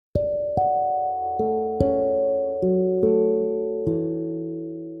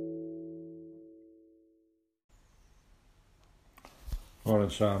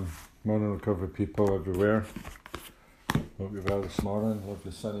Morning recovery people everywhere. Hope you're well this morning.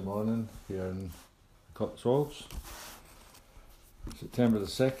 Lovely sunny morning here in Cotswolds. September the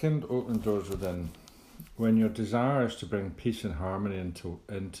 2nd, open doors within. When your desire is to bring peace and harmony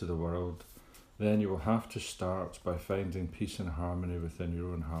into the world, then you will have to start by finding peace and harmony within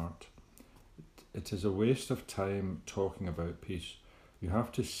your own heart. It is a waste of time talking about peace. You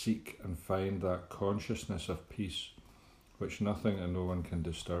have to seek and find that consciousness of peace, which nothing and no one can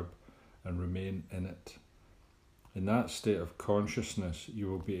disturb, and remain in it. In that state of consciousness, you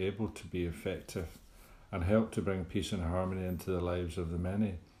will be able to be effective and help to bring peace and harmony into the lives of the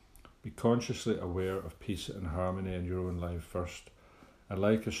many. Be consciously aware of peace and harmony in your own life first, and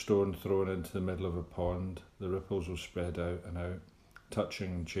like a stone thrown into the middle of a pond, the ripples will spread out and out,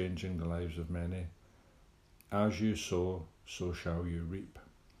 touching and changing the lives of many. As you sow, so shall you reap.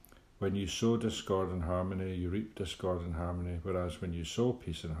 When you sow discord and harmony, you reap discord and harmony, whereas when you sow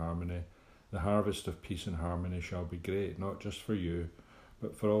peace and harmony, the harvest of peace and harmony shall be great, not just for you,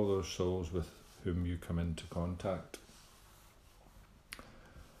 but for all those souls with whom you come into contact.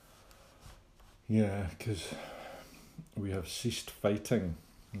 Yeah, because we have ceased fighting,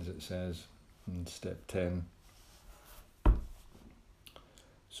 as it says in step 10.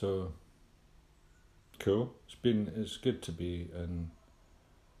 So, cool. It's good to be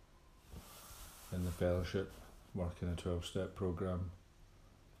in the fellowship, working a 12-step program,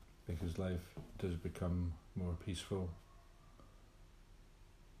 because life does become more peaceful,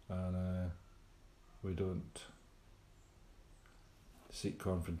 and we don't seek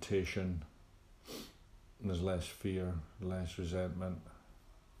confrontation. There's less fear, less resentment,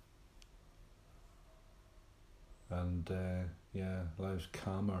 and life's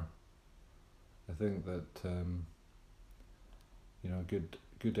calmer. I think that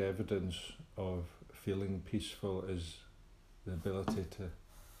good evidence of feeling peaceful is the ability to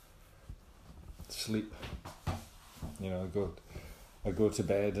sleep. I go to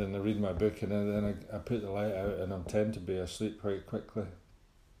bed and I read my book, and then I put the light out, and I tend to be asleep quite quickly,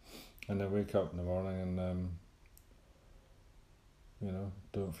 and I wake up in the morning and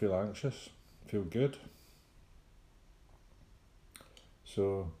don't feel anxious, feel good.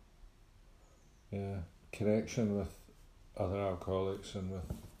 So connection with other alcoholics and with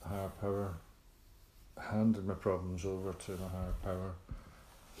higher power, handed my problems over to my higher power.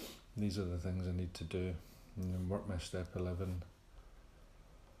 These are the things I need to do, and then work my step 11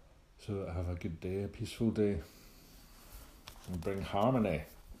 so that I have a good day, a peaceful day, and bring harmony.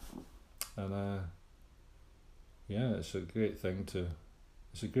 And it's a great thing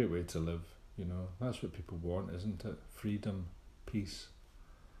it's a great way to live, that's what people want, isn't it? Freedom, peace,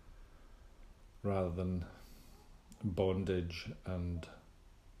 rather than bondage and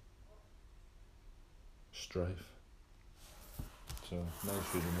strife. So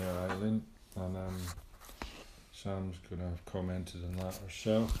nice reading there, Eileen, and Sam's going to have commented on that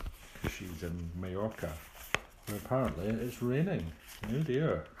herself, because she's in Mallorca, where apparently it's raining. Oh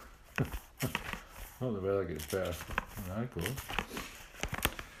dear. Well, the weather gets better when I go.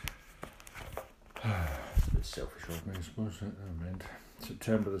 It's a bit selfish of me, I suppose. Never mind.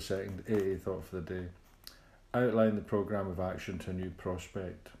 September the 2nd, AA thought for the day. Outline the programme of action to a new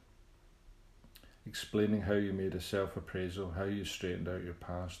prospect. Explaining how you made a self-appraisal, how you straightened out your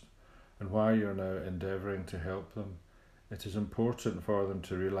past, and why you are now endeavouring to help them. It is important for them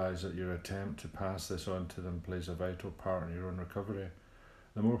to realise that your attempt to pass this on to them plays a vital part in your own recovery.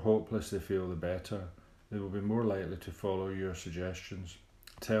 The more hopeless they feel, the better. They will be more likely to follow your suggestions.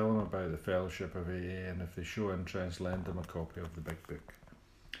 Tell them about the fellowship of AA, and if they show interest, lend them a copy of the big book.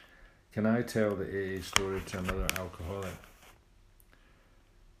 Can I tell the AA story to another alcoholic?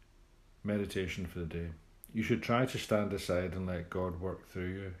 Meditation for the day. You should try to stand aside and let God work through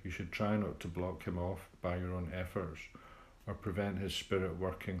you. You should try not to block him off by your own efforts or prevent his spirit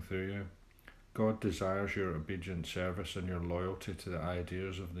working through you. God desires your obedient service and your loyalty to the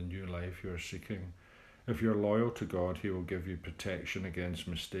ideas of the new life you are seeking. If you're loyal to God, he will give you protection against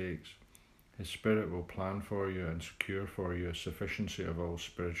mistakes. His Spirit will plan for you and secure for you a sufficiency of all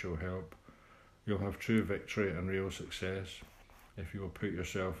spiritual help. You'll have true victory and real success if you will put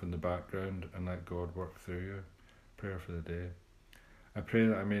yourself in the background and let God work through you. Prayer for the day. I pray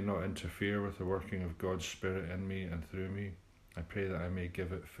that I may not interfere with the working of God's Spirit in me and through me. I pray that I may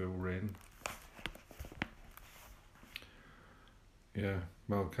give it full rein.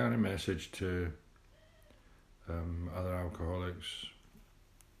 Carry a message to other alcoholics,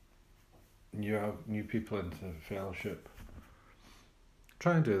 new people into the fellowship.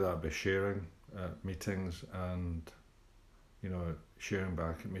 Try and do that by sharing at meetings and, sharing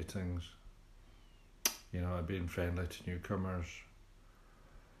back at meetings, being friendly to newcomers,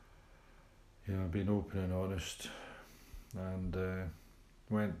 being open and honest, and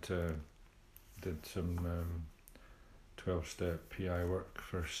did some 12-step PI work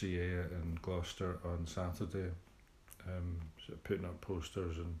for CA in Gloucester on Saturday, so putting up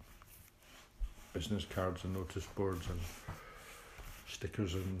posters and business cards and notice boards and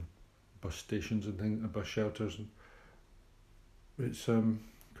stickers and bus stations and things, bus shelters, and it's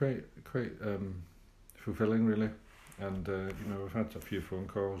quite fulfilling, really. And we've had a few phone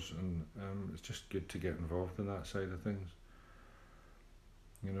calls, and it's just good to get involved in that side of things.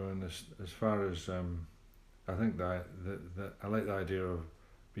 And as far as I think that I like the idea of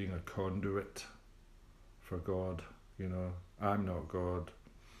being a conduit for God. I'm not God,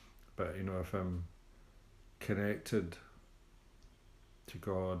 but if I'm connected to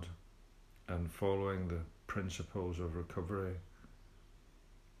God and following the principles of recovery,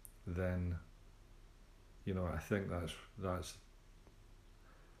 then I think that's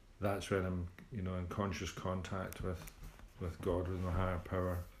when I'm in conscious contact with God, with my higher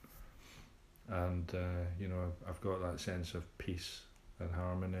power, and I've got that sense of peace and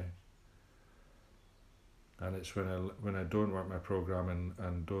harmony. And it's when I don't work my program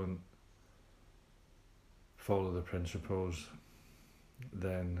and don't follow the principles,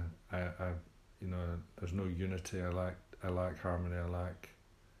 then I there's no unity. I lack harmony. I lack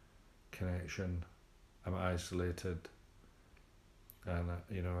connection. I'm isolated, and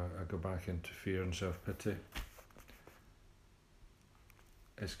I go back into fear and self-pity.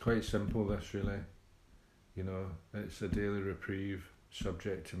 It's quite simple, this, really. It's a daily reprieve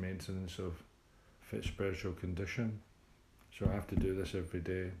subject to maintenance of fit spiritual condition. So I have to do this every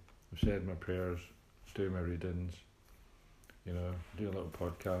day. I've said my prayers, do my readings, do a little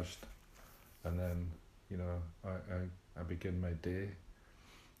podcast, and then I begin my day,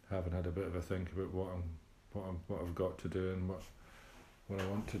 having had a bit of a think about what I've got to do and what I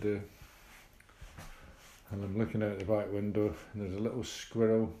want to do. And I'm looking out the back window, and there's a little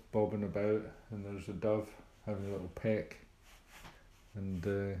squirrel bobbing about, and there's a dove having a little peck, and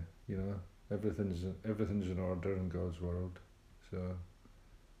everything's in order in God's world. So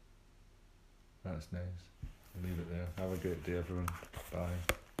that's nice. I'll leave it there. Have a great day, everyone. Bye.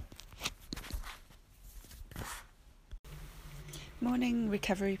 Morning,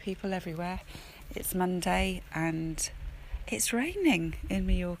 recovery people everywhere. It's Monday and it's raining in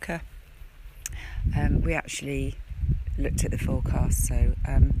Mallorca. We actually looked at the forecast, so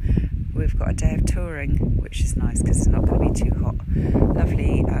we've got a day of touring, which is nice because it's not going to be too hot.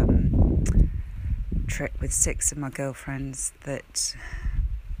 Lovely trip with 6 of my girlfriends that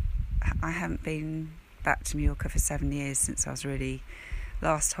I haven't been back to Mallorca for 7 years since I was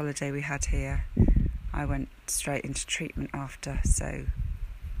last holiday we had here. I went straight into treatment after, so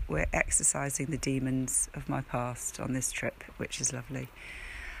we're exercising the demons of my past on this trip, which is lovely.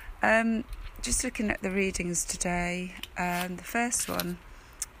 Just looking at the readings today, the first one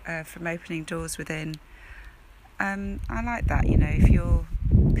from Opening Doors Within, I like that, if you're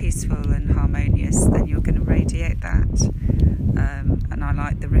peaceful and harmonious, then you're going to radiate that, and I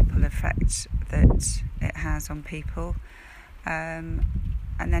like the ripple effect that it has on people, and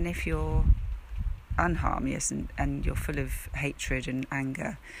then if you're unharmonious and you're full of hatred and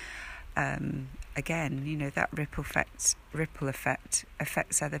anger, again, that ripple effect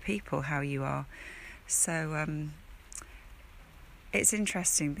affects other people, how you are. So it's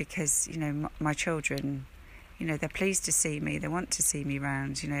interesting because my children, they're pleased to see me, they want to see me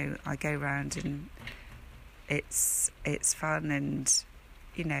round. I go round and it's fun, and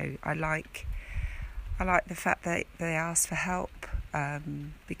I like the fact that they ask for help,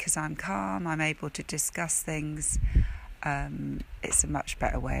 because I'm calm, I'm able to discuss things. It's a much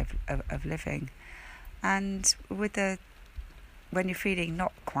better way of living. And when you're feeling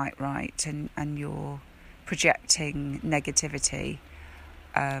not quite right and you're projecting negativity,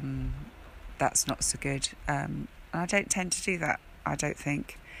 that's not so good. And I don't tend to do that, I don't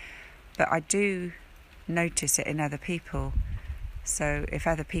think. But I do notice it in other people. So if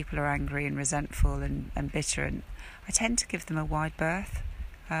other people are angry and resentful and bitter, and I tend to give them a wide berth.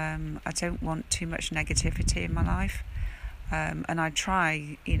 I don't want too much negativity in my life. And I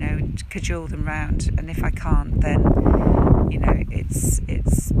try, to cajole them round, and if I can't, then,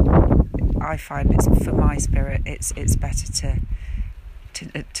 I find it's for my spirit, it's better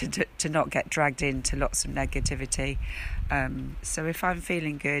to not get dragged into lots of negativity. So if I'm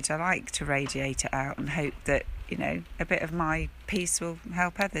feeling good, I like to radiate it out and hope that, a bit of my peace will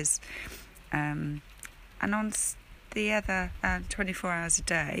help others. And on the other 24 hours a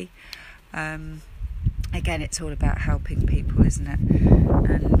day, again, it's all about helping people, isn't it?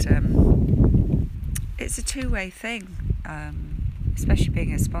 And it's a two-way thing, especially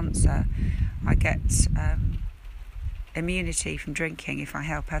being a sponsor. I get immunity from drinking if I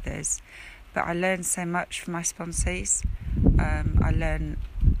help others. But I learn so much from my sponsees. I learn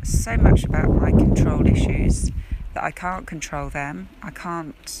so much about my control issues that I can't control them. I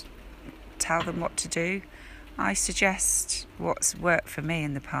can't tell them what to do. I suggest what's worked for me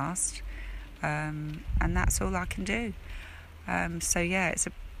in the past, and that's all I can do. So yeah, it's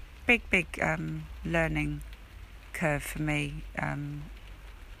a big learning curve for me.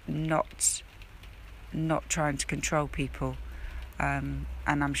 Not trying to control people, and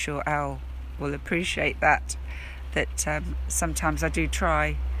I'm sure Al will appreciate that sometimes I do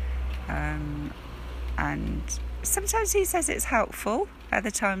try, and sometimes he says it's helpful, other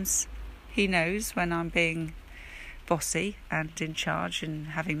times he knows when I'm being bossy and in charge and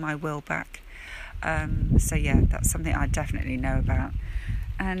having my will back. So yeah, that's something I definitely know about.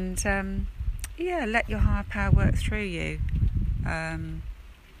 And let your higher power work through you.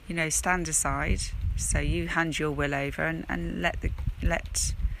 Stand aside, so you hand your will over and let the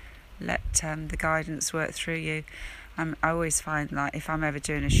guidance work through you. I always find, like, if I'm ever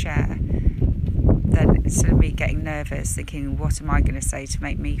doing a share, then instead of me getting nervous thinking what am I going to say to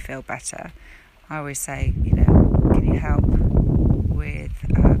make me feel better, I always say, can you help with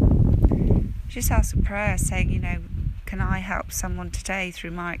just ask a prayer saying, can I help someone today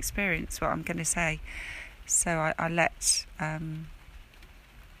through my experience, what I'm going to say. So I let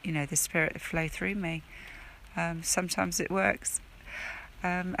the spirit flow through me. Sometimes it works.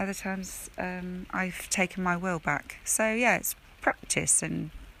 Other times I've taken my will back. So yeah, it's practice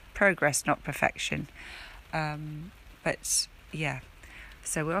and progress, not perfection. But yeah,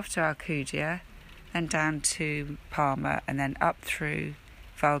 so we're off to Alcudia, then down to Palma, and then up through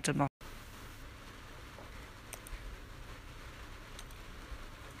Val